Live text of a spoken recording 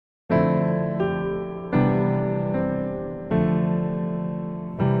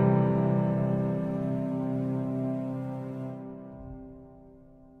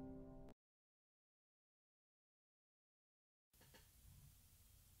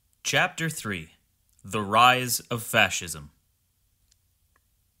Chapter 3: The Rise of Fascism.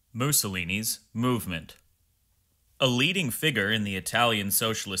 Mussolini's movement. A leading figure in the Italian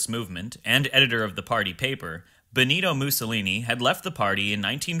socialist movement and editor of the party paper, Benito Mussolini had left the party in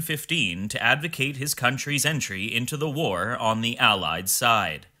 1915 to advocate his country's entry into the war on the Allied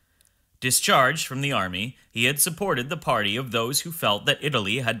side. Discharged from the army, he had supported the party of those who felt that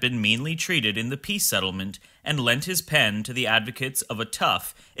Italy had been meanly treated in the peace settlement and lent his pen to the advocates of a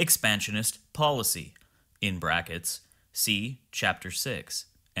tough, expansionist policy. In brackets, see Chapter 6,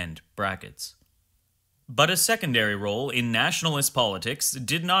 end brackets. But a secondary role in nationalist politics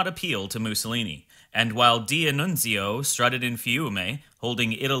did not appeal to Mussolini, and while D'Annunzio strutted in Fiume,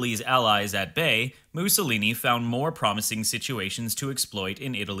 holding Italy's allies at bay, Mussolini found more promising situations to exploit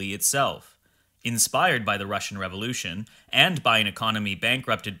in Italy itself. Inspired by the Russian Revolution, and by an economy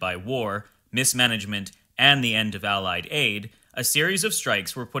bankrupted by war, mismanagement, and the end of Allied aid, a series of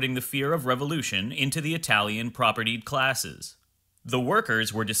strikes were putting the fear of revolution into the Italian propertied classes. The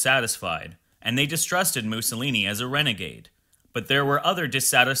workers were dissatisfied, and they distrusted Mussolini as a renegade. But there were other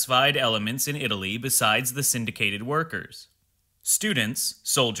dissatisfied elements in Italy besides the syndicated workers. Students,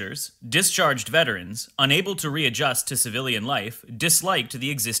 soldiers, discharged veterans, unable to readjust to civilian life, disliked the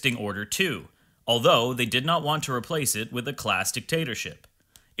existing order too, although they did not want to replace it with a class dictatorship.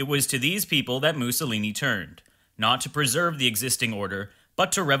 It was to these people that Mussolini turned, not to preserve the existing order,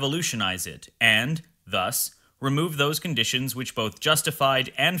 but to revolutionize it, and, thus, remove those conditions which both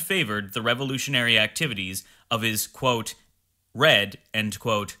justified and favored the revolutionary activities of his, quote, red, end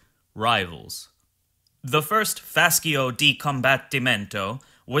quote, rivals. The first Fascio di Combattimento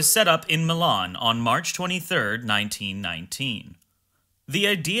was set up in Milan on March 23, 1919. The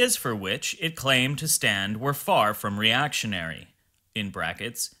ideas for which it claimed to stand were far from reactionary. In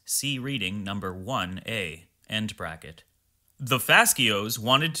brackets, see reading number 1A, end bracket. The Fascios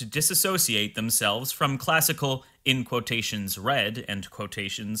wanted to disassociate themselves from classical, in quotations red, end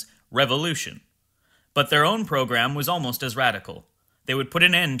quotations, revolution. But their own program was almost as radical. They would put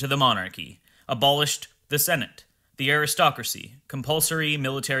an end to the monarchy, abolished the Senate, the aristocracy, compulsory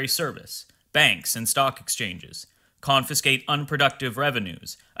military service, banks and stock exchanges, confiscate unproductive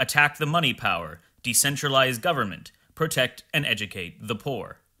revenues, attack the money power, decentralize government, protect and educate the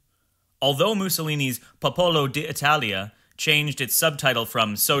poor. Although Mussolini's Popolo d'Italia changed its subtitle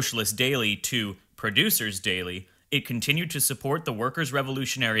from Socialist Daily to Producers Daily, it continued to support the workers'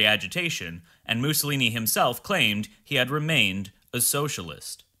 revolutionary agitation, and Mussolini himself claimed he had remained a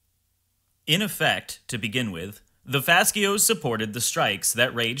socialist. In effect, to begin with, the Fascios supported the strikes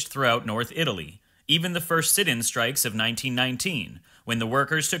that raged throughout North Italy, even the first sit-in strikes of 1919, when the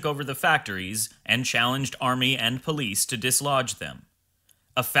workers took over the factories and challenged army and police to dislodge them.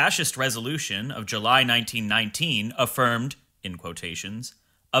 A fascist resolution of July 1919 affirmed, in quotations,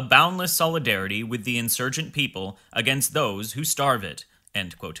 a boundless solidarity with the insurgent people against those who starve it,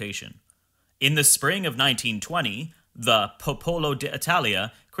 end quotation. In the spring of 1920, the Popolo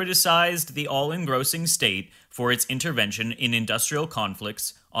d'Italia criticized the all-engrossing state for its intervention in industrial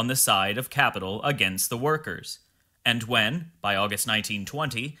conflicts on the side of capital against the workers. And when, by August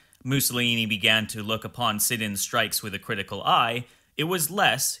 1920, Mussolini began to look upon sit-in strikes with a critical eye, it was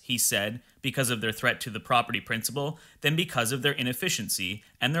less, he said, because of their threat to the property principle than because of their inefficiency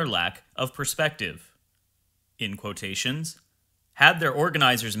and their lack of perspective. In quotations, had their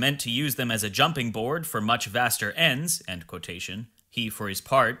organizers meant to use them as a jumping board for much vaster ends, end quotation, he, for his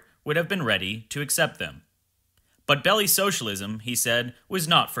part, would have been ready to accept them. But belly socialism, he said, was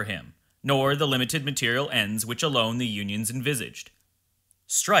not for him, nor the limited material ends which alone the unions envisaged.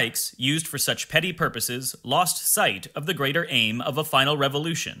 Strikes, used for such petty purposes, lost sight of the greater aim of a final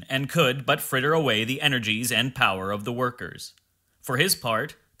revolution and could but fritter away the energies and power of the workers. For his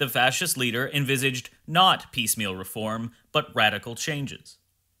part, the fascist leader envisaged not piecemeal reform, but radical changes.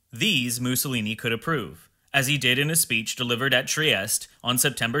 These Mussolini could approve, as he did in a speech delivered at Trieste on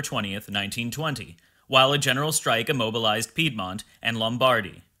September 20th, 1920, while a general strike immobilized Piedmont and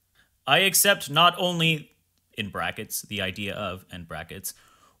Lombardy. I accept not only, in brackets, the idea of, end brackets,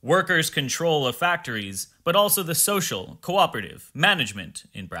 workers' control of factories, but also the social, cooperative, management,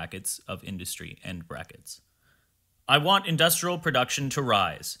 in brackets, of industry, end brackets. I want industrial production to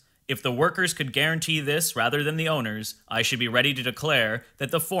rise. If the workers could guarantee this rather than the owners, I should be ready to declare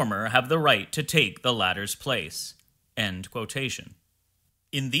that the former have the right to take the latter's place. End quotation.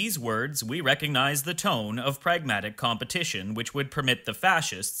 In these words, we recognize the tone of pragmatic competition which would permit the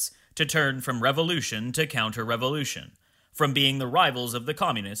fascists to turn from revolution to counter-revolution, from being the rivals of the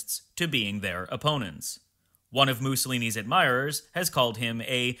communists to being their opponents. One of Mussolini's admirers has called him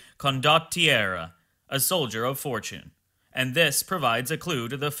a condottiere, a soldier of fortune, and this provides a clue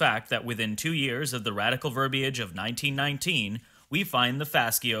to the fact that within 2 years of the radical verbiage of 1919, we find the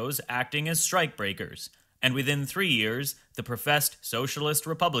fascios acting as strikebreakers, and within 3 years, the professed socialist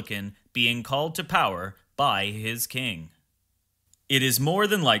republican being called to power by his king. It is more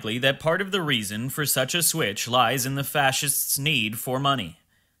than likely that part of the reason for such a switch lies in the fascists' need for money.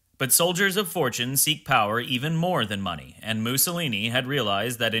 But soldiers of fortune seek power even more than money, and Mussolini had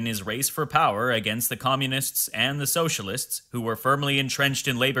realized that in his race for power against the communists and the socialists, who were firmly entrenched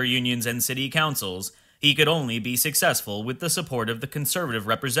in labor unions and city councils, he could only be successful with the support of the conservative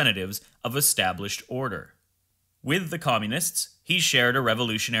representatives of established order. With the communists, he shared a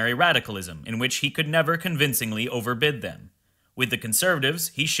revolutionary radicalism in which he could never convincingly overbid them. With the conservatives,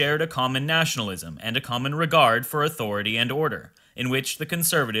 he shared a common nationalism and a common regard for authority and order, in which the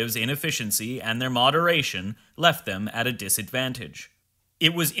conservatives' inefficiency and their moderation left them at a disadvantage.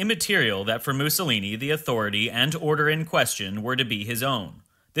 It was immaterial that for Mussolini the authority and order in question were to be his own.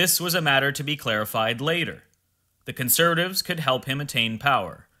 This was a matter to be clarified later. The conservatives could help him attain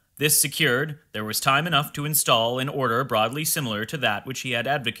power. This secured, there was time enough to install an order broadly similar to that which he had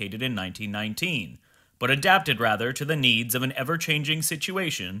advocated in 1919, but adapted rather to the needs of an ever-changing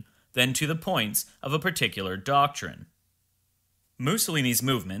situation than to the points of a particular doctrine. Mussolini's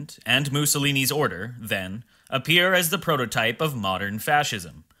movement and Mussolini's order, then, appear as the prototype of modern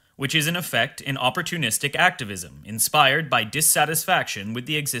fascism, which is in effect an opportunistic activism inspired by dissatisfaction with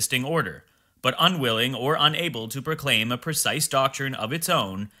the existing order, but unwilling or unable to proclaim a precise doctrine of its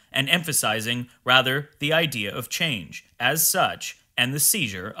own and emphasizing rather the idea of change as such and the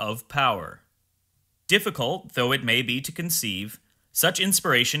seizure of power. Difficult though it may be to conceive, such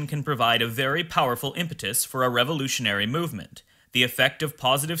inspiration can provide a very powerful impetus for a revolutionary movement, the effect of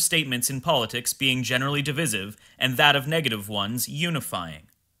positive statements in politics being generally divisive and that of negative ones unifying.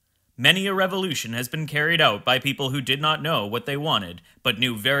 Many a revolution has been carried out by people who did not know what they wanted, but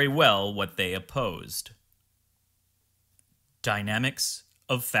knew very well what they opposed. Dynamics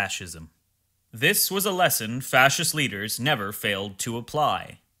of Fascism. This was a lesson fascist leaders never failed to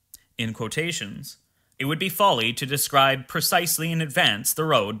apply. In quotations, it would be folly to describe precisely in advance the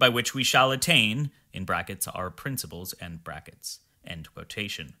road by which we shall attain, in brackets, our principles, end brackets, end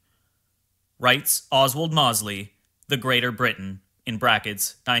quotation. Writes Oswald Mosley, The Greater Britain, in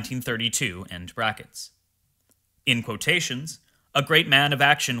brackets, 1932, end brackets. In quotations, a great man of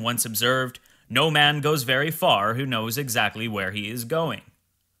action once observed, "No man goes very far who knows exactly where he is going,"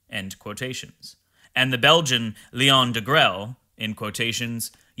 end quotations. And the Belgian Leon Degrelle, in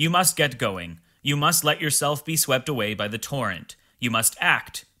quotations, "You must get going. You must let yourself be swept away by the torrent. You must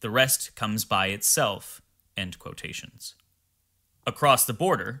act. The rest comes by itself," end quotations. Across the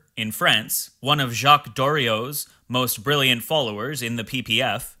border, in France, one of Jacques Doriot's most brilliant followers in the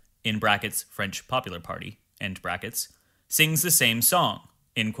PPF, in brackets, French Popular Party, end brackets, sings the same song,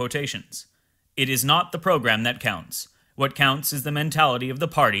 in quotations. "It is not the program that counts. What counts is the mentality of the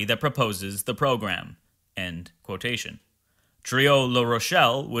party that proposes the program," end quotation. Trio La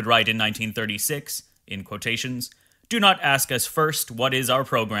Rochelle would write in 1936, in quotations, "Do not ask us first what is our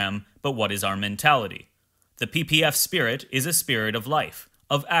program, but what is our mentality. The PPF spirit is a spirit of life,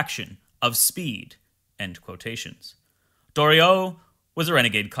 of action, of speed," end quotations. Doriot was a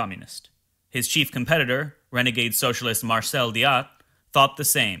renegade communist. His chief competitor, renegade socialist Marcel Deat, thought the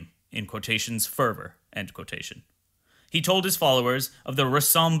same, in quotations, fervor, end quotation. He told his followers of the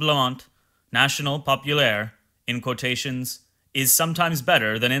Rassemblement National Populaire, in quotations, "is sometimes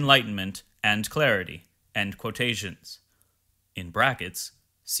better than enlightenment and clarity," end quotations. In brackets,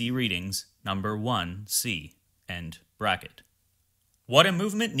 see readings number 1C, end bracket. What a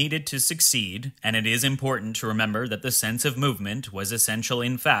movement needed to succeed, and it is important to remember that the sense of movement was essential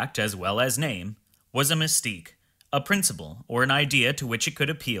in fact as well as name, was a mystique, a principle or an idea to which it could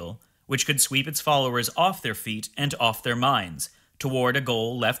appeal, which could sweep its followers off their feet and off their minds, toward a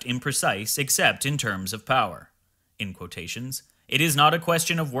goal left imprecise except in terms of power. In quotations, "It is not a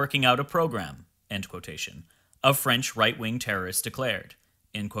question of working out a program," end quotation, a French right-wing terrorist declared.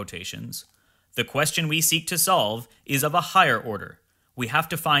 In quotations, "The question we seek to solve is of a higher order. We have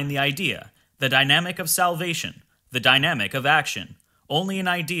to find the idea, the dynamic of salvation, the dynamic of action. Only an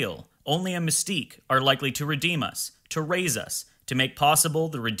ideal, only a mystique are likely to redeem us, to raise us, to make possible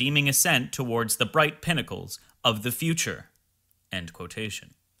the redeeming ascent towards the bright pinnacles of the future." End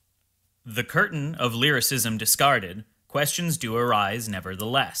quotation. The curtain of lyricism discarded, questions do arise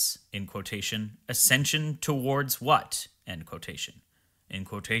nevertheless. In quotation, "Ascension towards what?" End quotation. In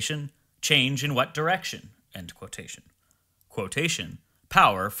quotation, "Change in what direction?" End quotation. Quotation,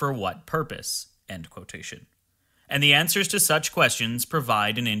 "Power for what purpose?" End quotation. and the answers to such questions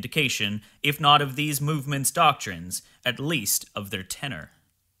provide an indication, if not of these movements' doctrines, at least of their tenor.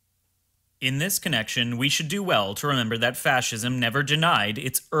 In this connection, we should do well to remember that fascism never denied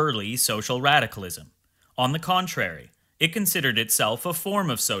its early social radicalism. On the contrary, it considered itself a form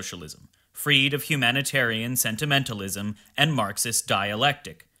of socialism, freed of humanitarian sentimentalism and Marxist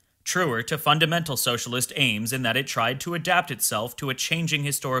dialectic, truer to fundamental socialist aims in that it tried to adapt itself to a changing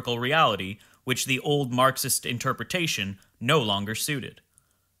historical reality which the old Marxist interpretation no longer suited.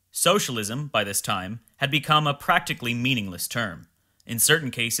 Socialism, by this time, had become a practically meaningless term. In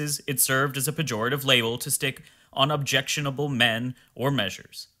certain cases, it served as a pejorative label to stick on objectionable men or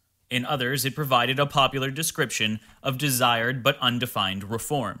measures. In others, it provided a popular description of desired but undefined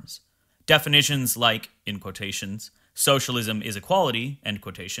reforms. Definitions like, in quotations, socialism is equality, end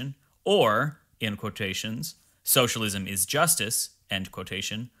quotation, or, in quotations, socialism is justice, end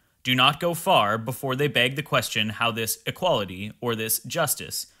quotation, do not go far before they beg the question how this equality or this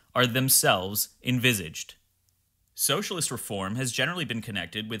justice are themselves envisaged. Socialist reform has generally been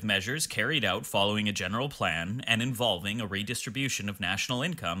connected with measures carried out following a general plan and involving a redistribution of national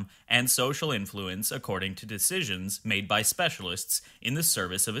income and social influence according to decisions made by specialists in the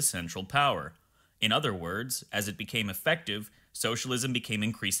service of a central power. In other words, as it became effective, socialism became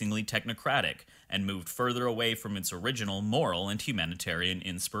increasingly technocratic and moved further away from its original moral and humanitarian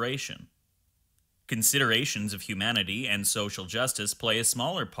inspiration. Considerations of humanity and social justice play a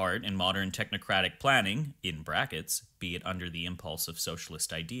smaller part in modern technocratic planning, in brackets, be it under the impulse of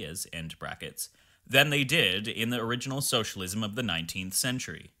socialist ideas, end brackets, than they did in the original socialism of the 19th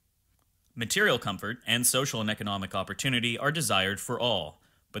century. Material comfort and social and economic opportunity are desired for all,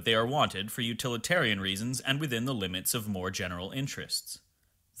 but they are wanted for utilitarian reasons and within the limits of more general interests.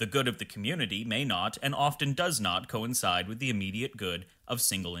 The good of the community may not, and often does not, coincide with the immediate good of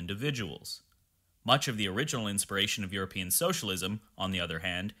single individuals. Much of the original inspiration of European socialism, on the other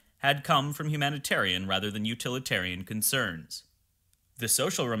hand, had come from humanitarian rather than utilitarian concerns. The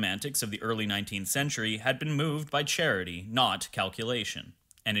social romantics of the early 19th century had been moved by charity, not calculation,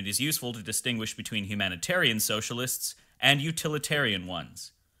 and it is useful to distinguish between humanitarian socialists and utilitarian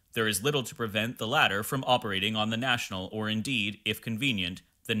ones. There is little to prevent the latter from operating on the national, or indeed, if convenient,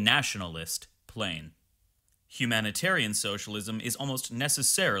 the nationalist plane. Humanitarian socialism is almost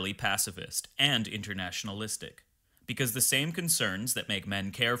necessarily pacifist and internationalistic, because the same concerns that make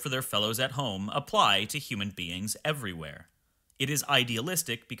men care for their fellows at home apply to human beings everywhere. It is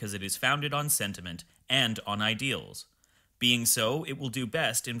idealistic because it is founded on sentiment and on ideals. Being so, it will do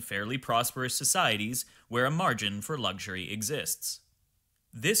best in fairly prosperous societies where a margin for luxury exists.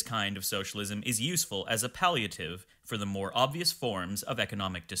 This kind of socialism is useful as a palliative for the more obvious forms of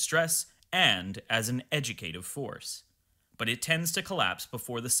economic distress and as an educative force. But it tends to collapse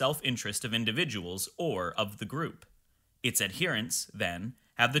before the self-interest of individuals or of the group. Its adherents, then,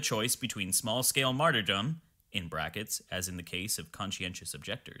 have the choice between small-scale martyrdom, in brackets, as in the case of conscientious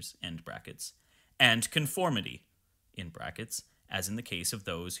objectors, end brackets, and conformity, in brackets, as in the case of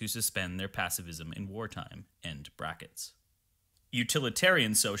those who suspend their pacifism in wartime, end brackets.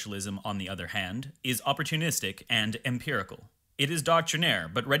 Utilitarian socialism, on the other hand, is opportunistic and empirical. It is doctrinaire,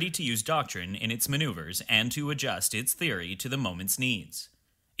 but ready to use doctrine in its maneuvers and to adjust its theory to the moment's needs.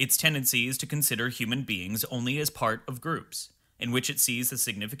 Its tendency is to consider human beings only as part of groups, in which it sees the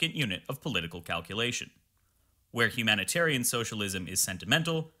significant unit of political calculation. Where humanitarian socialism is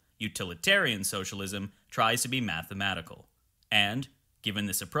sentimental, utilitarian socialism tries to be mathematical. And, given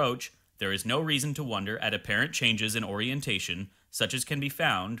this approach, there is no reason to wonder at apparent changes in orientation such as can be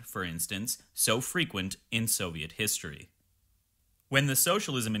found, for instance, so frequent in Soviet history. When the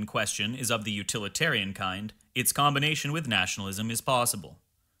socialism in question is of the utilitarian kind, its combination with nationalism is possible.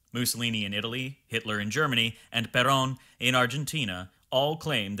 Mussolini in Italy, Hitler in Germany, and Perón in Argentina all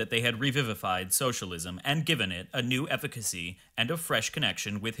claimed that they had revivified socialism and given it a new efficacy and a fresh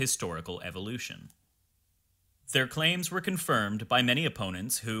connection with historical evolution. Their claims were confirmed by many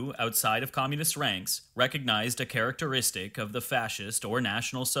opponents who, outside of communist ranks, recognized a characteristic of the fascist or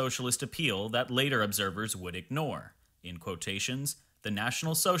National Socialist appeal that later observers would ignore. In quotations, the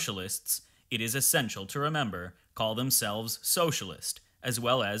National Socialists, it is essential to remember, call themselves socialist, as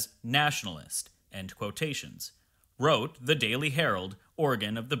well as nationalist, end quotations, wrote the Daily Herald,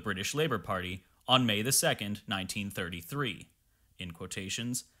 organ of the British Labour Party, on May 2nd, 1933. In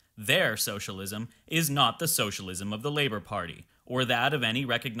quotations, their socialism is not the socialism of the Labour Party, or that of any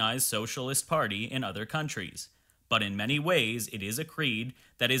recognized socialist party in other countries, but in many ways it is a creed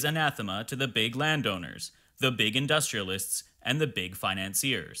that is anathema to the big landowners, the big industrialists, and the big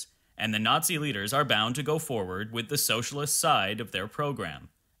financiers, and the Nazi leaders are bound to go forward with the socialist side of their program.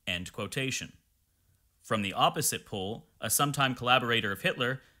 End quotation. From the opposite pole, a sometime collaborator of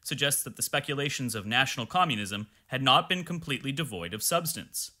Hitler suggests that the speculations of National Communism had not been completely devoid of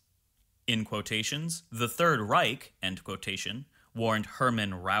substance. In quotations, the Third Reich, end quotation, warned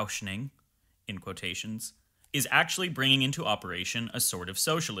Hermann Rauschning, in quotations, is actually bringing into operation a sort of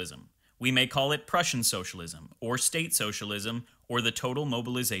socialism. We may call it Prussian socialism, or state socialism, or the total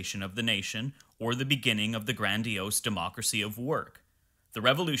mobilization of the nation, or the beginning of the grandiose democracy of work. The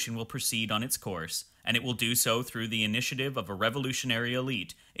revolution will proceed on its course, and it will do so through the initiative of a revolutionary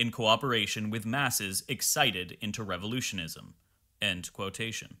elite in cooperation with masses excited into revolutionism. End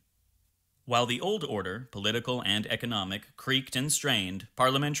quotation. While the old order, political and economic, creaked and strained,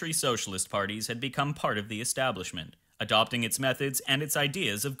 parliamentary socialist parties had become part of the establishment, adopting its methods and its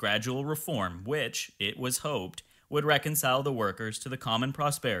ideas of gradual reform which, it was hoped, would reconcile the workers to the common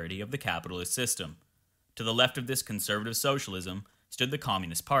prosperity of the capitalist system. To the left of this conservative socialism stood the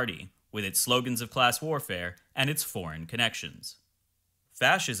Communist Party, with its slogans of class warfare and its foreign connections.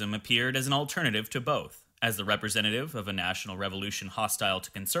 Fascism appeared as an alternative to both, as the representative of a national revolution hostile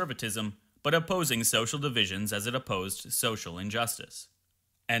to conservatism, but opposing social divisions as it opposed social injustice.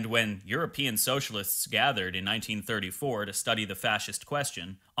 And when European socialists gathered in 1934 to study the fascist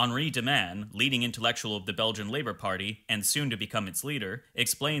question, Henri de Man, leading intellectual of the Belgian Labour Party and soon to become its leader,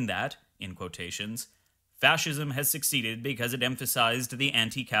 explained that, in quotations, fascism has succeeded because it emphasized the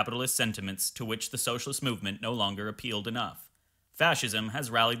anti-capitalist sentiments to which the socialist movement no longer appealed enough. Fascism has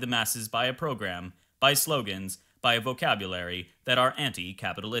rallied the masses by a program, by slogans, by a vocabulary that are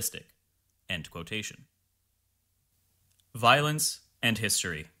anti-capitalistic. End quotation. Violence and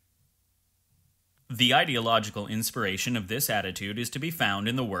history. The ideological inspiration of this attitude is to be found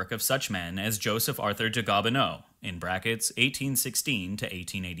in the work of such men as Joseph Arthur de Gobineau, in brackets 1816 to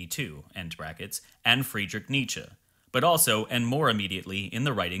 1882, end brackets, and Friedrich Nietzsche, but also and more immediately in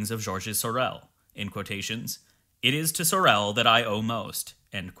the writings of Georges Sorel, in quotations, "It is to Sorel that I owe most,"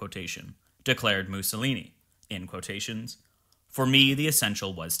 end quotation, declared Mussolini, in quotations, "For me the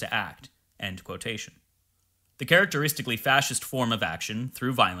essential was to act," end quotation. The characteristically fascist form of action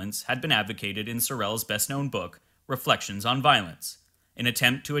through violence had been advocated in Sorel's best-known book, Reflections on Violence, an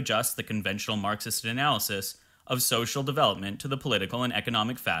attempt to adjust the conventional Marxist analysis of social development to the political and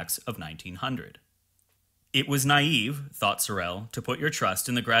economic facts of 1900. It was naive, thought Sorel, to put your trust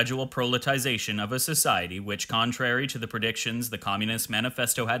in the gradual proletization of a society which, contrary to the predictions the Communist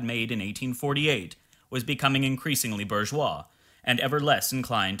Manifesto had made in 1848, was becoming increasingly bourgeois and ever less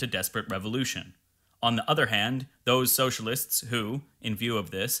inclined to desperate revolution. On the other hand, those socialists who, in view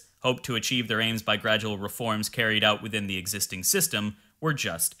of this, hoped to achieve their aims by gradual reforms carried out within the existing system were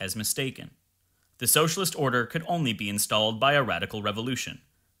just as mistaken. The socialist order could only be installed by a radical revolution.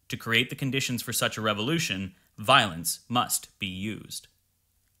 To create the conditions for such a revolution, violence must be used.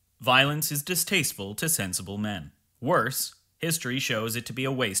 Violence is distasteful to sensible men. Worse, history shows it to be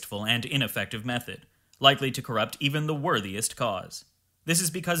a wasteful and ineffective method, likely to corrupt even the worthiest cause. This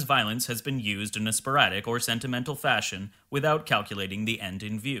is because violence has been used in a sporadic or sentimental fashion without calculating the end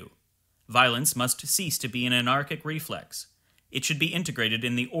in view. Violence must cease to be an anarchic reflex. It should be integrated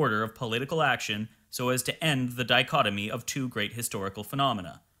in the order of political action so as to end the dichotomy of two great historical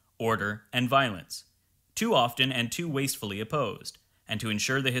phenomena, order and violence, too often and too wastefully opposed, and to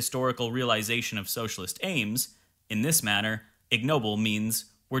ensure the historical realization of socialist aims, in this manner, ignoble means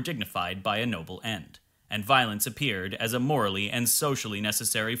were dignified by a noble end, and violence appeared as a morally and socially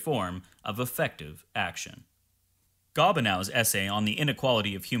necessary form of effective action. Gobineau's essay on the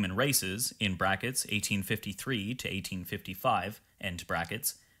inequality of human races, in brackets 1853 to 1855, end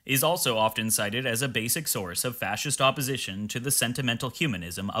brackets, is also often cited as a basic source of fascist opposition to the sentimental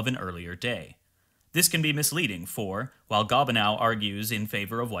humanism of an earlier day. This can be misleading, for, while Gobineau argues in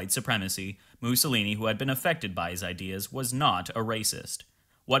favor of white supremacy, Mussolini, who had been affected by his ideas, was not a racist.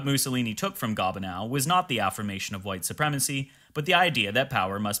 What Mussolini took from Gobineau was not the affirmation of white supremacy, but the idea that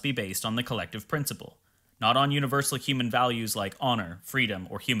power must be based on the collective principle, not on universal human values like honor, freedom,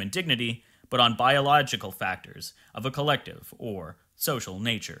 or human dignity, but on biological factors of a collective or social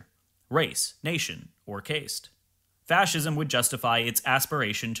nature, race, nation, or caste. Fascism would justify its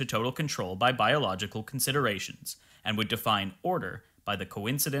aspiration to total control by biological considerations, and would define order by the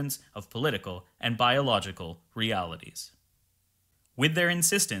coincidence of political and biological realities. With their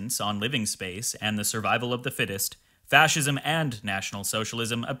insistence on living space and the survival of the fittest, fascism and National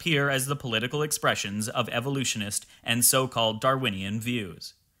Socialism appear as the political expressions of evolutionist and so-called Darwinian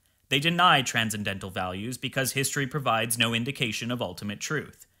views. They deny transcendental values because history provides no indication of ultimate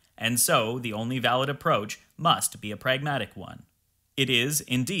truth, and so the only valid approach must be a pragmatic one. It is,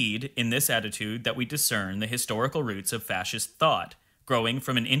 indeed, in this attitude that we discern the historical roots of fascist thought, growing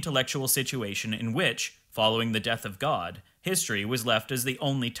from an intellectual situation in which, Following the death of God, history was left as the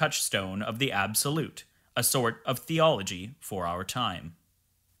only touchstone of the absolute, a sort of theology for our time.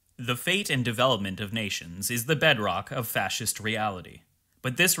 The fate and development of nations is the bedrock of fascist reality.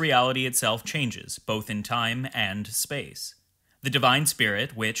 But this reality itself changes, both in time and space. The divine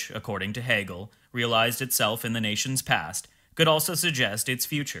spirit, which, according to Hegel, realized itself in the nation's past, could also suggest its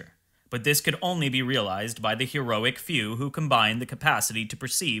future. But this could only be realized by the heroic few who combine the capacity to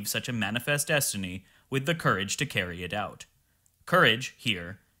perceive such a manifest destiny with the courage to carry it out. Courage,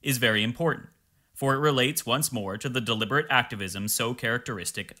 here, is very important, for it relates once more to the deliberate activism so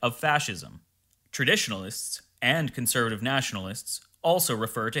characteristic of fascism. Traditionalists and conservative nationalists also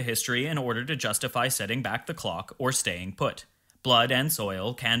refer to history in order to justify setting back the clock or staying put. Blood and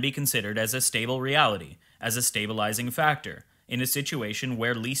soil can be considered as a stable reality, as a stabilizing factor, in a situation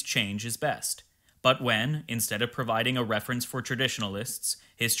where least change is best. But when, instead of providing a reference for traditionalists,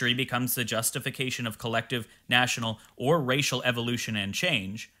 history becomes the justification of collective, national, or racial evolution and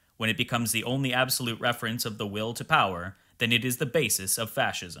change, when it becomes the only absolute reference of the will to power, then it is the basis of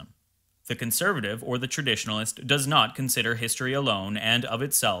fascism. The conservative or the traditionalist does not consider history alone and of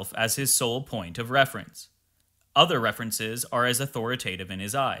itself as his sole point of reference. Other references are as authoritative in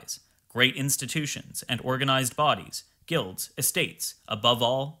his eyes: great institutions and organized bodies, guilds, estates, above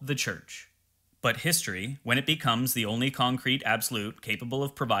all, the church. But history, when it becomes the only concrete absolute capable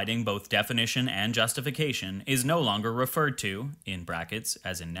of providing both definition and justification, is no longer referred to, in brackets,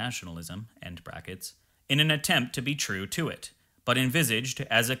 as in nationalism, end brackets, in an attempt to be true to it, but envisaged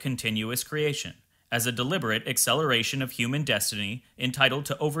as a continuous creation, as a deliberate acceleration of human destiny entitled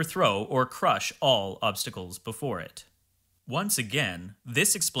to overthrow or crush all obstacles before it. Once again,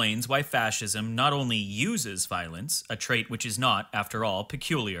 this explains why fascism not only uses violence, a trait which is not, after all,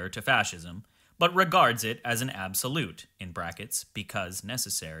 peculiar to fascism, but regards it as an absolute, in brackets, because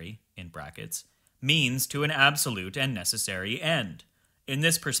necessary, in brackets, means to an absolute and necessary end. In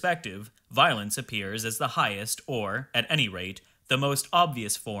this perspective, violence appears as the highest, or, at any rate, the most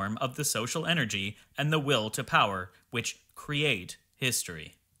obvious form of the social energy and the will to power which create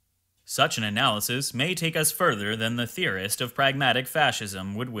history. Such an analysis may take us further than the theorist of pragmatic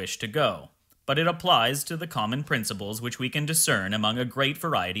fascism would wish to go, but it applies to the common principles which we can discern among a great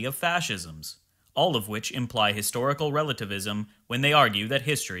variety of fascisms, all of which imply historical relativism when they argue that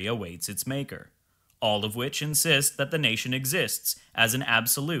history awaits its maker, all of which insist that the nation exists as an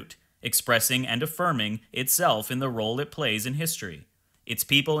absolute, expressing and affirming itself in the role it plays in history, its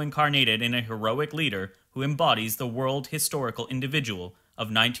people incarnated in a heroic leader who embodies the world historical individual of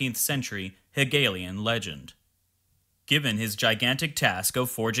 19th century Hegelian legend. Given his gigantic task of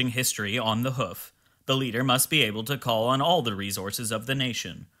forging history on the hoof, the leader must be able to call on all the resources of the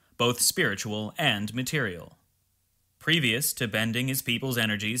nation, both spiritual and material. Previous to bending his people's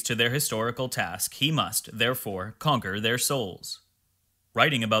energies to their historical task, he must, therefore, conquer their souls.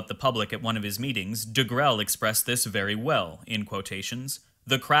 Writing about the public at one of his meetings, Degrelle expressed this very well, in quotations.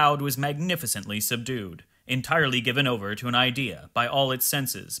 The crowd was magnificently subdued, entirely given over to an idea, by all its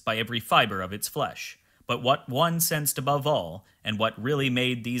senses, by every fiber of its flesh. But what one sensed above all, and what really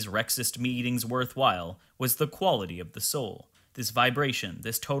made these Rexist meetings worthwhile, was the quality of the soul, this vibration,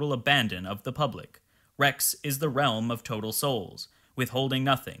 this total abandon of the public. Rex is the realm of total souls, withholding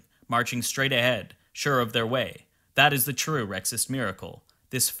nothing, marching straight ahead, sure of their way. That is the true Rexist miracle.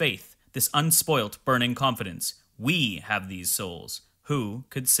 This faith, this unspoilt, burning confidence. We have these souls. Who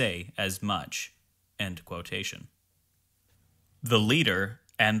could say as much? End quotation. The leader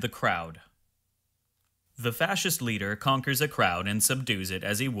and the crowd. The fascist leader conquers a crowd and subdues it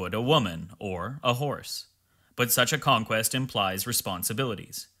as he would a woman or a horse. But such a conquest implies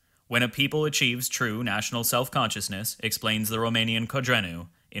responsibilities. When a people achieves true national self-consciousness, explains the Romanian Codreannu,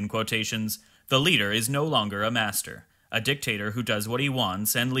 in quotations, the leader is no longer a master, a dictator who does what he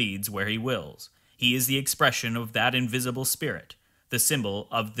wants and leads where he wills. He is the expression of that invisible spirit, the symbol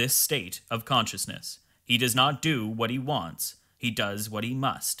of this state of consciousness. He does not do what he wants, he does what he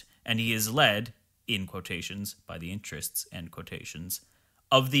must, and he is led, in quotations, by the interests, end quotations,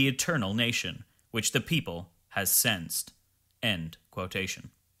 of the eternal nation, which the people has sensed, end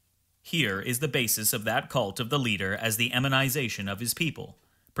quotation. Here is the basis of that cult of the leader as the emanization of his people,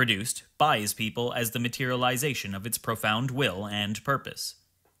 produced by his people as the materialization of its profound will and purpose.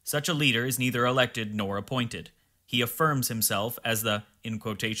 Such a leader is neither elected nor appointed. He affirms himself as the, in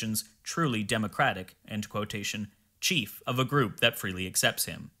quotations, truly democratic, end quotation, chief of a group that freely accepts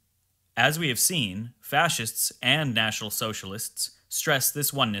him. As we have seen, fascists and National Socialists stress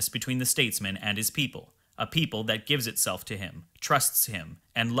this oneness between the statesman and his people, a people that gives itself to him, trusts him,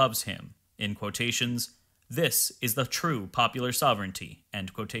 and loves him, in quotations, this is the true popular sovereignty,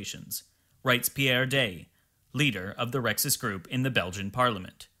 end quotations. writes Pierre Day, leader of the Rexist group in the Belgian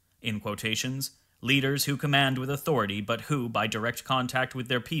parliament. In quotations, leaders who command with authority but who, by direct contact with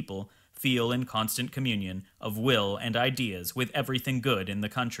their people, feel in constant communion of will and ideas with everything good in the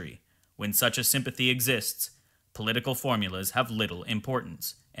country. When such a sympathy exists, political formulas have little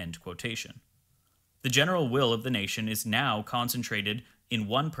importance. End quotation. The general will of the nation is now concentrated in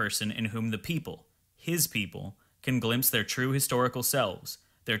one person in whom the people, his people, can glimpse their true historical selves,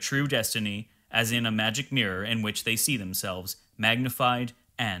 their true destiny, as in a magic mirror in which they see themselves magnified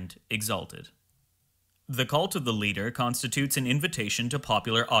and exalted. The cult of the leader constitutes an invitation to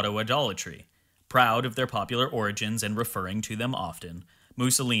popular auto-idolatry. Proud of their popular origins and referring to them often,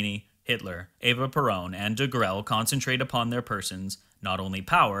 Mussolini, Hitler, Eva Peron, and Degrelle concentrate upon their persons not only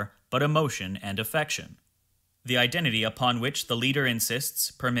power, but emotion and affection. The identity upon which the leader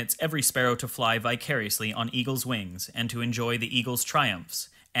insists permits every sparrow to fly vicariously on eagle's wings and to enjoy the eagle's triumphs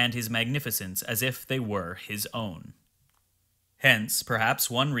and his magnificence as if they were his own. Hence, perhaps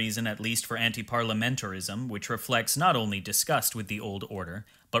one reason at least for anti-parliamentarism, which reflects not only disgust with the old order,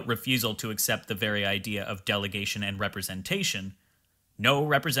 but refusal to accept the very idea of delegation and representation, no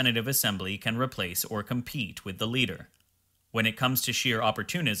representative assembly can replace or compete with the leader. When it comes to sheer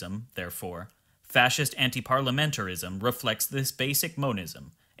opportunism, therefore, fascist anti-parliamentarism reflects this basic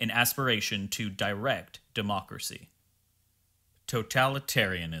monism, an aspiration to direct democracy.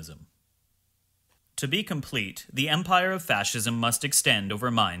 Totalitarianism. To be complete, the empire of fascism must extend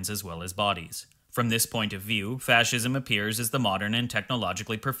over minds as well as bodies. From this point of view, fascism appears as the modern and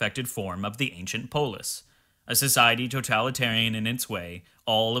technologically perfected form of the ancient polis, a society totalitarian in its way,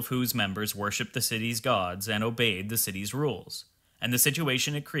 all of whose members worshipped the city's gods and obeyed the city's rules. And the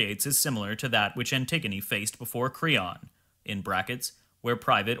situation it creates is similar to that which Antigone faced before Creon, in brackets, where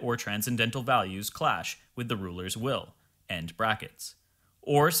private or transcendental values clash with the ruler's will, end brackets.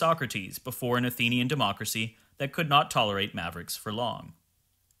 Or Socrates before an Athenian democracy that could not tolerate mavericks for long.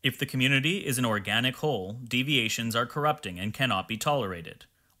 If the community is an organic whole, deviations are corrupting and cannot be tolerated.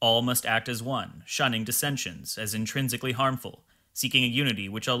 All must act as one, shunning dissensions as intrinsically harmful, seeking a unity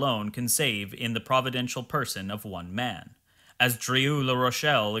which alone can save in the providential person of one man. As Drieu La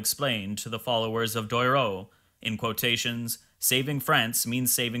Rochelle explained to the followers of Doiro, in quotations, saving France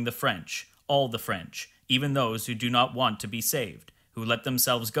means saving the French, all the French, even those who do not want to be saved, who let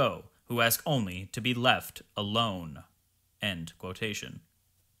themselves go, who ask only to be left alone. End quotation.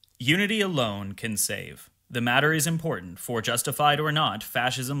 Unity alone can save. The matter is important, for justified or not,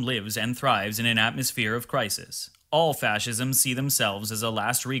 fascism lives and thrives in an atmosphere of crisis. All fascisms see themselves as a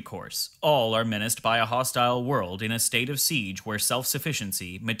last recourse. All are menaced by a hostile world in a state of siege where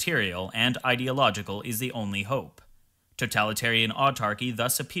self-sufficiency, material and ideological, is the only hope. Totalitarian autarky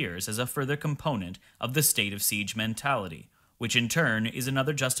thus appears as a further component of the state of siege mentality, which in turn is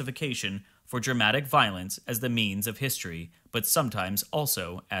another justification for dramatic violence as the means of history, but sometimes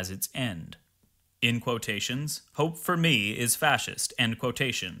also as its end. In quotations, hope for me is fascist, end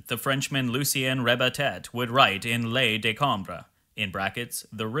quotation, the Frenchman Lucien Rebatet would write in Les Décombres, in brackets,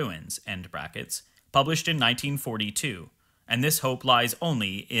 the ruins, end brackets, published in 1942, and this hope lies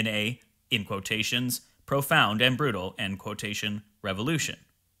only in a, in quotations, profound and brutal, end quotation, revolution.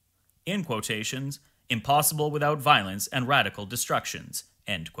 In quotations, impossible without violence and radical destructions,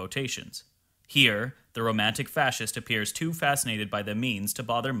 end quotations. Here, the romantic fascist appears too fascinated by the means to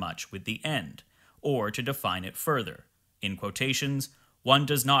bother much with the end, or to define it further. In quotations, one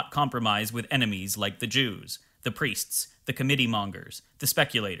does not compromise with enemies like the Jews, the priests, the committee mongers, the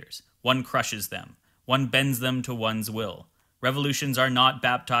speculators. One crushes them. One bends them to one's will. Revolutions are not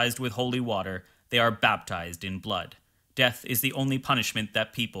baptized with holy water, they are baptized in blood. Death is the only punishment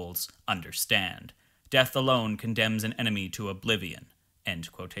that peoples understand. Death alone condemns an enemy to oblivion.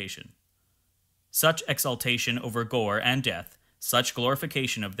 End quotation. Such exaltation over gore and death, such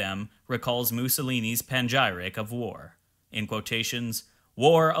glorification of them, recalls Mussolini's panegyric of war. In quotations,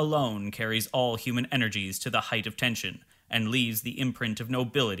 war alone carries all human energies to the height of tension and leaves the imprint of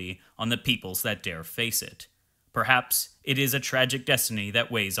nobility on the peoples that dare face it. Perhaps it is a tragic destiny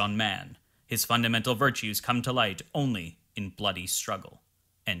that weighs on man. His fundamental virtues come to light only in bloody struggle.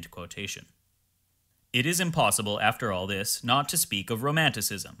 End quotation. It is impossible, after all this, not to speak of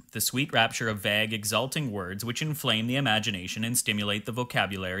Romanticism, the sweet rapture of vague, exalting words which inflame the imagination and stimulate the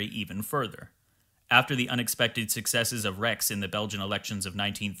vocabulary even further. After the unexpected successes of Rex in the Belgian elections of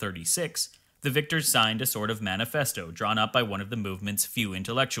 1936, the victors signed a sort of manifesto drawn up by one of the movement's few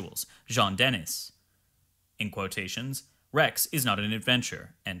intellectuals, Jean Denis. In quotations, Rex is not an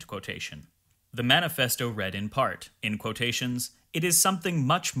adventure, end quotation. The manifesto read in part, in quotations, it is something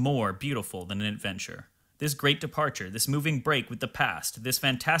much more beautiful than an adventure. this great departure, this moving break with the past, this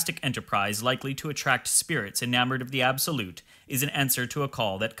fantastic enterprise likely to attract spirits enamored of the absolute, is an answer to a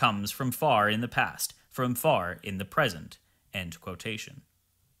call that comes from far in the past, from far in the present." End quotation.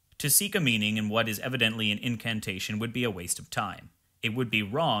 To seek a meaning in what is evidently an incantation would be a waste of time. It would be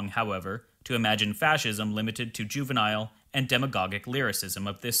wrong, however, to imagine fascism limited to juvenile and demagogic lyricism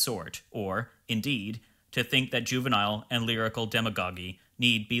of this sort, or, indeed, to think that juvenile and lyrical demagogy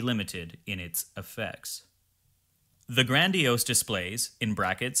need be limited in its effects. The grandiose displays, in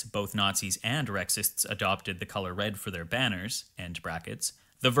brackets, both Nazis and Rexists adopted the color red for their banners, end brackets,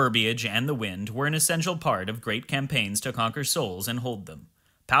 the verbiage and the wind were an essential part of great campaigns to conquer souls and hold them.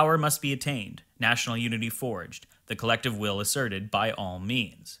 Power must be attained, national unity forged, the collective will asserted by all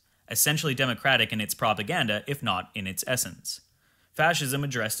means. Essentially democratic in its propaganda, if not in its essence. Fascism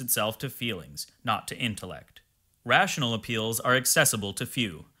addressed itself to feelings, not to intellect. Rational appeals are accessible to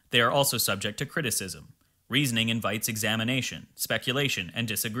few. They are also subject to criticism. Reasoning invites examination, speculation, and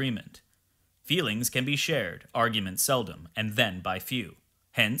disagreement. Feelings can be shared, arguments seldom, and then by few.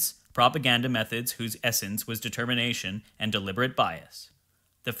 Hence, propaganda methods whose essence was determination and deliberate bias.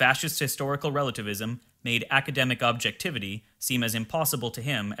 The fascist historical relativism made academic objectivity seem as impossible to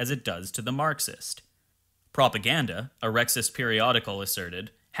him as it does to the Marxist. Propaganda, a Rexist periodical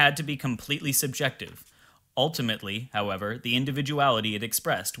asserted, had to be completely subjective. Ultimately, however, the individuality it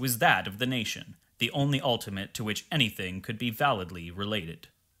expressed was that of the nation, the only ultimate to which anything could be validly related.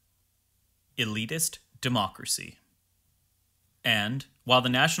 Elitist democracy. And, while the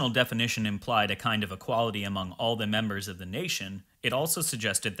national definition implied a kind of equality among all the members of the nation, it also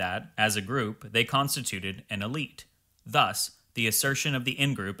suggested that, as a group, they constituted an elite. Thus, the assertion of the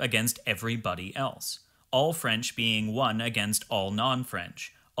in-group against everybody else. All French being one against all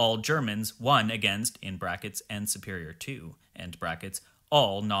non-French. All Germans one against, in brackets, and superior to, end brackets,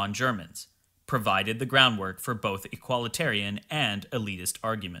 all non-Germans. Provided the groundwork for both equalitarian and elitist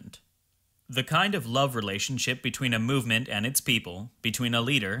argument. The kind of love relationship between a movement and its people, between a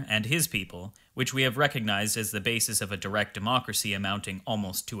leader and his people, which we have recognized as the basis of a direct democracy amounting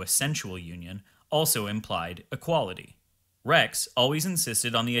almost to a sensual union, also implied equality. Rex always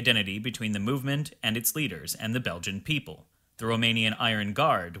insisted on the identity between the movement and its leaders and the Belgian people. The Romanian Iron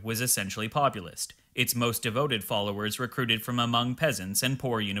Guard was essentially populist, its most devoted followers recruited from among peasants and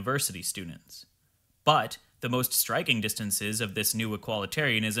poor university students. But the most striking distances of this new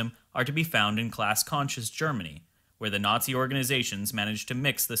equalitarianism are to be found in class-conscious Germany, where the Nazi organizations managed to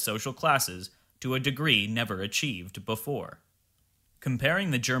mix the social classes to a degree never achieved before.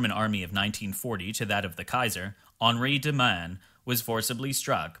 Comparing the German army of 1940 to that of the Kaiser, Henri de Man was forcibly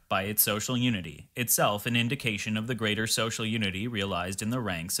struck by its social unity, itself an indication of the greater social unity realized in the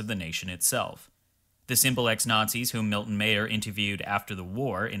ranks of the nation itself. The simple ex-Nazis whom Milton Mayer interviewed after the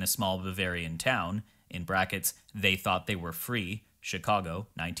war in a small Bavarian town, in brackets, they thought they were free, Chicago,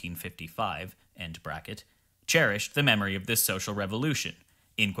 1955, end bracket, cherished the memory of this social revolution.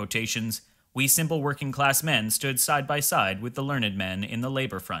 In quotations, "We simple working-class men stood side by side with the learned men in the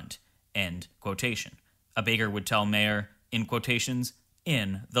labor front," end quotation. A baker would tell Mayer, in quotations,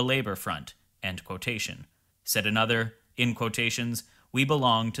 "in the labor front," end quotation. Said another, in quotations, "We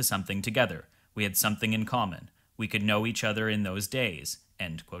belonged to something together. We had something in common. We could know each other in those days,"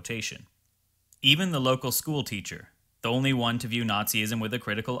 end quotation. Even the local school teacher, the only one to view Nazism with a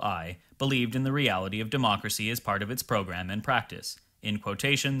critical eye, believed in the reality of democracy as part of its program and practice. In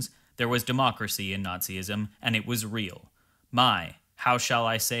quotations, there was democracy in Nazism, and it was real. How shall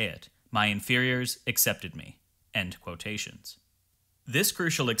I say it? My inferiors accepted me. End quotations. This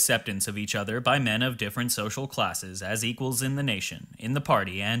crucial acceptance of each other by men of different social classes as equals in the nation, in the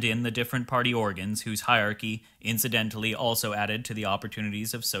party, and in the different party organs whose hierarchy incidentally also added to the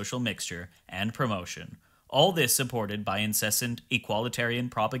opportunities of social mixture and promotion, all this supported by incessant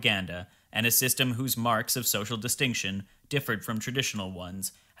equalitarian propaganda and a system whose marks of social distinction differed from traditional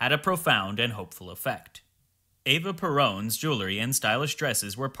ones, had a profound and hopeful effect. Eva Perón's jewelry and stylish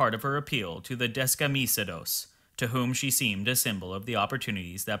dresses were part of her appeal to the descamisados, to whom she seemed a symbol of the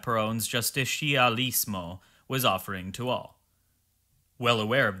opportunities that Perón's justicialismo was offering to all. Well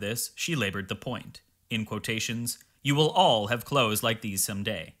aware of this, she labored the point. In quotations, "You will all have clothes like these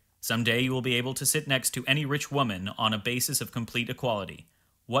someday. Someday you will be able to sit next to any rich woman on a basis of complete equality.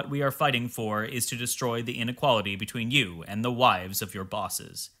 What we are fighting for is to destroy the inequality between you and the wives of your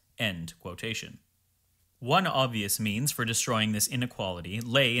bosses." End quotation. One obvious means for destroying this inequality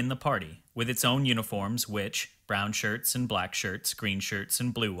lay in the party, with its own uniforms which, brown shirts and black shirts, green shirts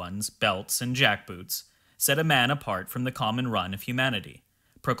and blue ones, belts and jackboots, set a man apart from the common run of humanity,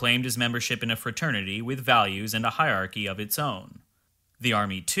 proclaimed his membership in a fraternity with values and a hierarchy of its own. The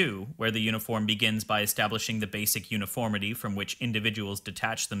army, too, where the uniform begins by establishing the basic uniformity from which individuals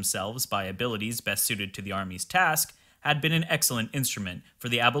detach themselves by abilities best suited to the army's task, had been an excellent instrument for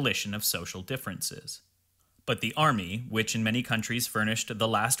the abolition of social differences. But the army, which in many countries furnished the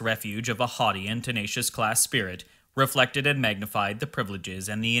last refuge of a haughty and tenacious class spirit, reflected and magnified the privileges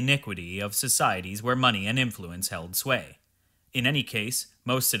and the iniquity of societies where money and influence held sway. In any case,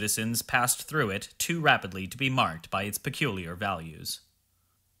 most citizens passed through it too rapidly to be marked by its peculiar values.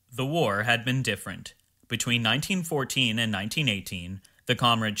 The war had been different. Between 1914 and 1918, the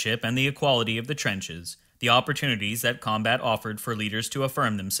comradeship and the equality of the trenches, the opportunities that combat offered for leaders to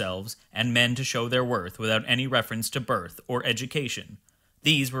affirm themselves and men to show their worth without any reference to birth or education,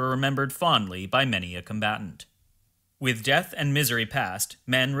 these were remembered fondly by many a combatant. With death and misery past,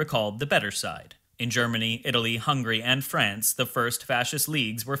 men recalled the better side. In Germany, Italy, Hungary, and France, the first fascist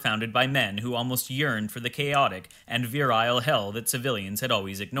leagues were founded by men who almost yearned for the chaotic and virile hell that civilians had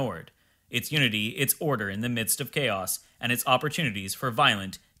always ignored, its unity, its order in the midst of chaos, and its opportunities for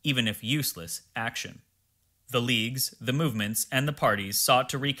violent, even if useless, action. The leagues, the movements, and the parties sought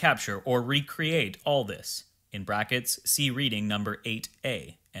to recapture or recreate all this. In brackets, see reading number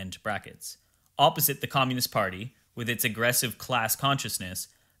 8A, end brackets. Opposite the Communist Party, with its aggressive class consciousness,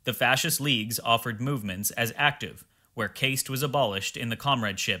 the fascist leagues offered movements as active, where caste was abolished in the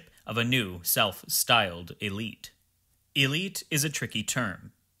comradeship of a new, self-styled elite. Elite is a tricky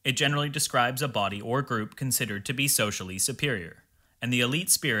term. It generally describes a body or group considered to be socially superior, and the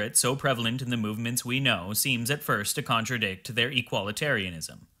elite spirit so prevalent in the movements we know seems at first to contradict their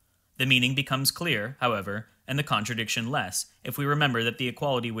equalitarianism. The meaning becomes clear, however, and the contradiction less, if we remember that the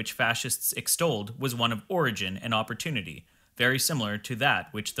equality which fascists extolled was one of origin and opportunity, very similar to that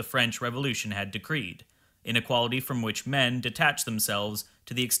which the French Revolution had decreed, inequality from which men detach themselves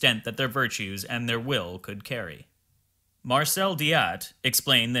to the extent that their virtues and their will could carry. Marcel Deat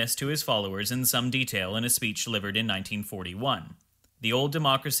explained this to his followers in some detail in a speech delivered in 1941. The old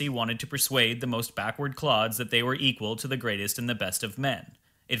democracy wanted to persuade the most backward clods that they were equal to the greatest and the best of men.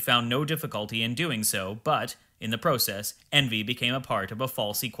 It found no difficulty in doing so, but, in the process, envy became a part of a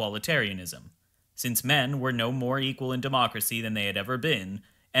false equalitarianism. Since men were no more equal in democracy than they had ever been,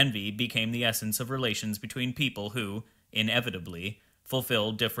 envy became the essence of relations between people who, inevitably,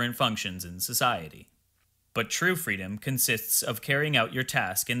 fulfilled different functions in society. But true freedom consists of carrying out your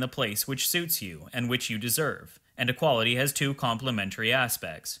task in the place which suits you and which you deserve, and equality has two complementary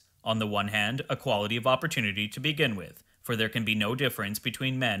aspects. On the one hand, equality of opportunity to begin with, for there can be no difference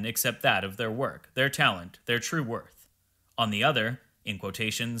between men except that of their work, their talent, their true worth. On the other, in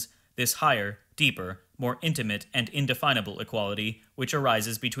quotations, this higher, deeper, more intimate and indefinable equality which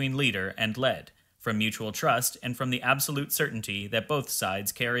arises between leader and led, from mutual trust and from the absolute certainty that both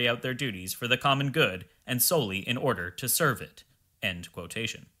sides carry out their duties for the common good and solely in order to serve it. End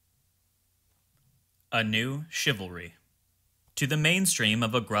quotation. A new chivalry. To the mainstream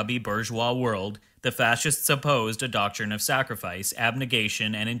of a grubby bourgeois world, the fascists opposed a doctrine of sacrifice,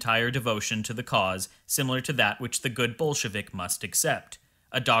 abnegation, and entire devotion to the cause similar to that which the good Bolshevik must accept,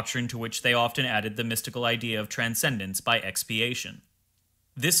 a doctrine to which they often added the mystical idea of transcendence by expiation.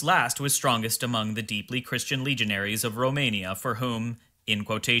 This last was strongest among the deeply Christian legionaries of Romania for whom, in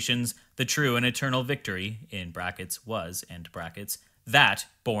quotations, the true and eternal victory, in brackets, was, end brackets, that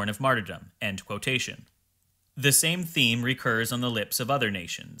born of martyrdom, end quotation. The same theme recurs on the lips of other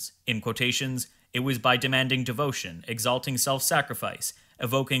nations. In quotations, it was by demanding devotion, exalting self-sacrifice,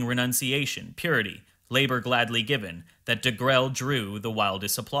 evoking renunciation, purity, labor gladly given, that Degrelle drew the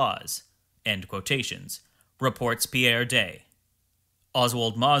wildest applause. End quotations. Reports Pierre Day.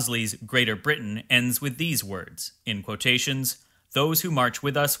 Oswald Mosley's Greater Britain ends with these words, in quotations, "Those who march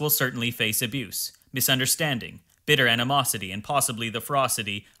with us will certainly face abuse, misunderstanding, bitter animosity, and possibly the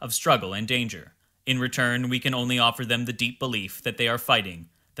ferocity of struggle and danger. In return, we can only offer them the deep belief that they are fighting,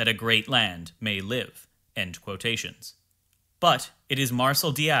 that a great land may live." End quotations. But it is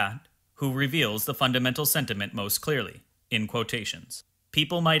Marcel Deat who reveals the fundamental sentiment most clearly, in quotations.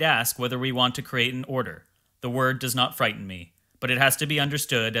 People might ask whether we want to create an order. The word does not frighten me, but it has to be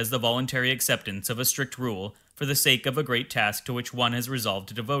understood as the voluntary acceptance of a strict rule for the sake of a great task to which one has resolved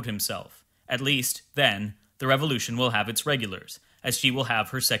to devote himself. At least, then, the revolution will have its regulars, as she will have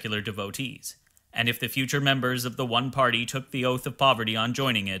her secular devotees. And if the future members of the one party took the oath of poverty on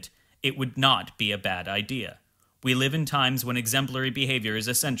joining it, it would not be a bad idea. We live in times when exemplary behavior is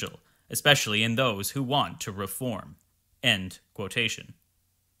essential, especially in those who want to reform. End quotation.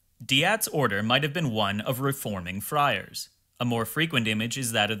 Deat's order might have been one of reforming friars. A more frequent image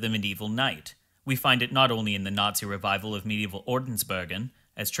is that of the medieval knight. We find it not only in the Nazi revival of medieval Ordensbergen,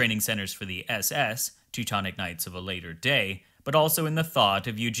 as training centers for the SS, Teutonic Knights of a later day, but also in the thought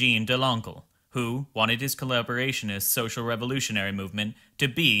of Eugen Degrelle, who wanted his collaborationist social revolutionary movement to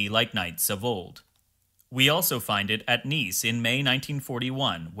be like knights of old. We also find it at Nice in May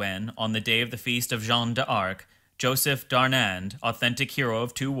 1941 when, on the day of the feast of Jeanne d'Arc, Joseph Darnand, authentic hero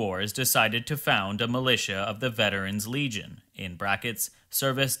of two wars, decided to found a militia of the Veterans Legion, in brackets,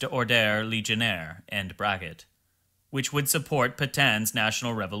 Service d'Ordre Legionnaire, end bracket, which would support Pétain's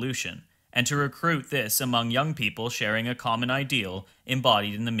national revolution, and to recruit this among young people sharing a common ideal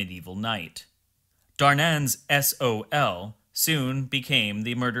embodied in the medieval knight. Darnand's SOL soon became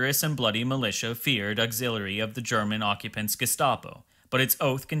the murderous and bloody militia feared auxiliary of the German occupants' Gestapo, but its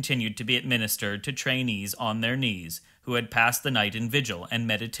oath continued to be administered to trainees on their knees who had passed the night in vigil and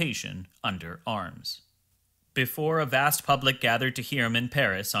meditation under arms. Before a vast public gathered to hear him in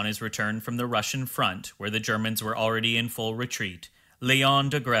Paris on his return from the Russian front, where the Germans were already in full retreat, Leon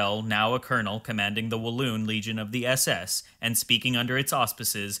Degrelle, now a colonel commanding the Walloon Legion of the SS and speaking under its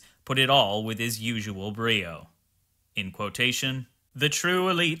auspices, put it all with his usual brio. In quotation, "The true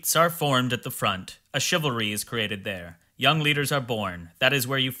elites are formed at the front. A chivalry is created there. Young leaders are born. That is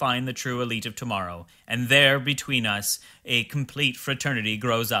where you find the true elite of tomorrow. And there, between us, a complete fraternity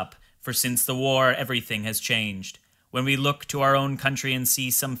grows up. For since the war, everything has changed. When we look to our own country and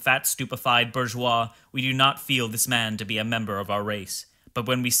see some fat, stupefied bourgeois, we do not feel this man to be a member of our race. But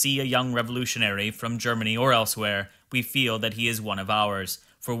when we see a young revolutionary from Germany or elsewhere, we feel that he is one of ours,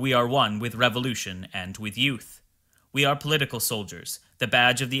 for we are one with revolution and with youth. We are political soldiers. The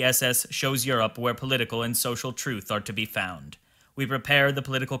badge of the SS shows Europe where political and social truth are to be found. We prepare the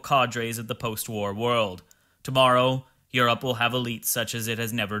political cadres of the post-war world. Tomorrow, Europe will have elites such as it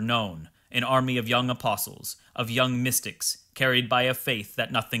has never known, an army of young apostles, of young mystics, carried by a faith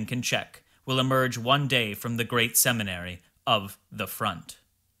that nothing can check, will emerge one day from the great seminary of the front."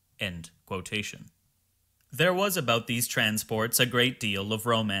 End quotation. There was about these transports a great deal of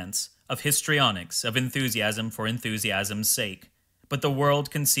romance, of histrionics, of enthusiasm for enthusiasm's sake. But the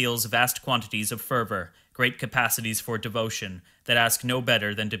world conceals vast quantities of fervor, great capacities for devotion, that ask no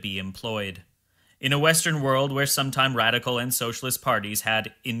better than to be employed. In a Western world where sometime radical and socialist parties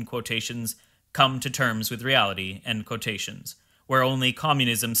had, in quotations, come to terms with reality, end quotations, where only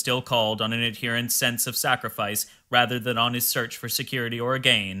communism still called on an adherent's sense of sacrifice rather than on his search for security or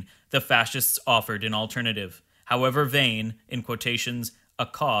gain, the fascists offered an alternative, however vain, in quotations, a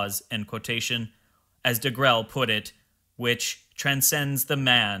cause, end quotation, as Degrelle put it, which transcends the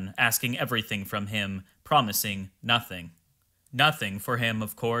man, asking everything from him, promising nothing. Nothing for him,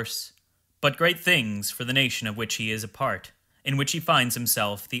 of course, but great things for the nation of which he is a part, in which he finds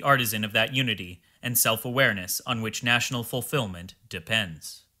himself the artisan of that unity and self-awareness on which national fulfillment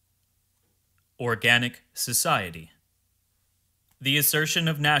depends. Organic society. The assertion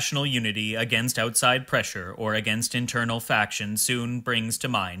of national unity against outside pressure or against internal faction soon brings to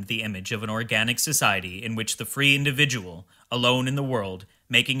mind the image of an organic society in which the free individual, alone in the world,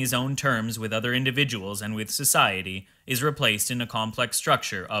 making his own terms with other individuals and with society, is replaced in a complex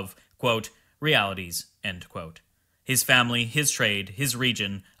structure of, quote, realities, end quote. His family, his trade, his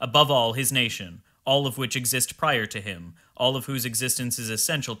region, above all his nation, all of which exist prior to him, all of whose existence is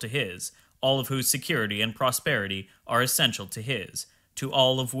essential to his, all of whose security and prosperity are essential to his, to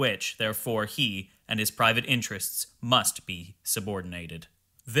all of which, therefore, he and his private interests must be subordinated.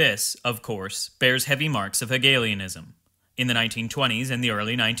 This, of course, bears heavy marks of Hegelianism. In the 1920s and the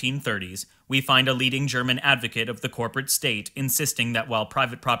early 1930s, we find a leading German advocate of the corporate state insisting that while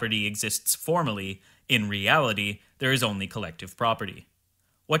private property exists formally, in reality, there is only collective property.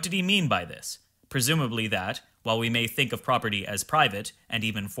 What did he mean by this? Presumably that, while we may think of property as private, and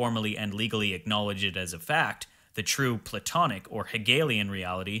even formally and legally acknowledge it as a fact, the true Platonic or Hegelian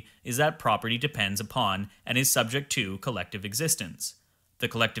reality is that property depends upon and is subject to collective existence, the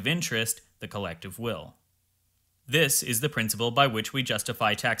collective interest, the collective will. This is the principle by which we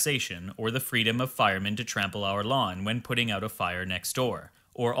justify taxation or the freedom of firemen to trample our lawn when putting out a fire next door,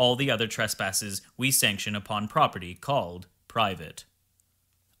 or all the other trespasses we sanction upon property called private.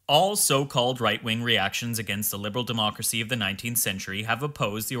 All so-called right-wing reactions against the liberal democracy of the 19th century have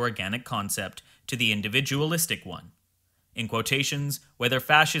opposed the organic concept to the individualistic one. In quotations, whether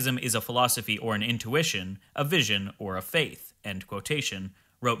fascism is a philosophy or an intuition, a vision or a faith, end quotation,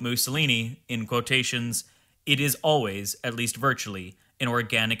 wrote Mussolini, in quotations, it is always, at least virtually, an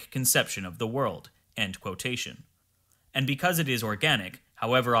organic conception of the world, end quotation. And because it is organic,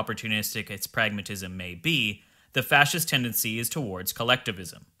 however opportunistic its pragmatism may be, the fascist tendency is towards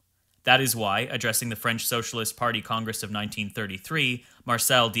collectivism. That is why, addressing the French Socialist Party Congress of 1933,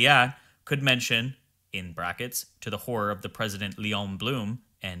 Marcel Deat could mention, in brackets, to the horror of the President Léon Blum,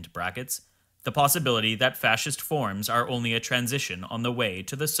 end brackets, the possibility that fascist forms are only a transition on the way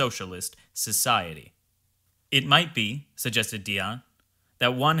to the socialist society. It might be, suggested Deat,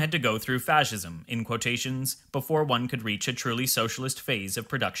 that one had to go through fascism, in quotations, before one could reach a truly socialist phase of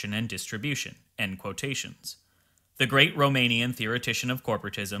production and distribution, end quotations. The great Romanian theoretician of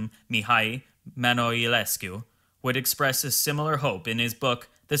corporatism, Mihai Manoilescu, would express a similar hope in his book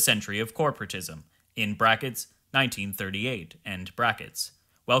The Century of Corporatism, in brackets, 1938, end brackets,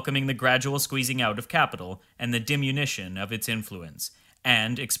 welcoming the gradual squeezing out of capital and the diminution of its influence,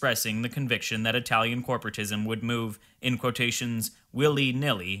 and expressing the conviction that Italian corporatism would move, in quotations,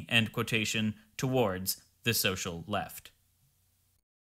 willy-nilly, end quotation, towards the social left.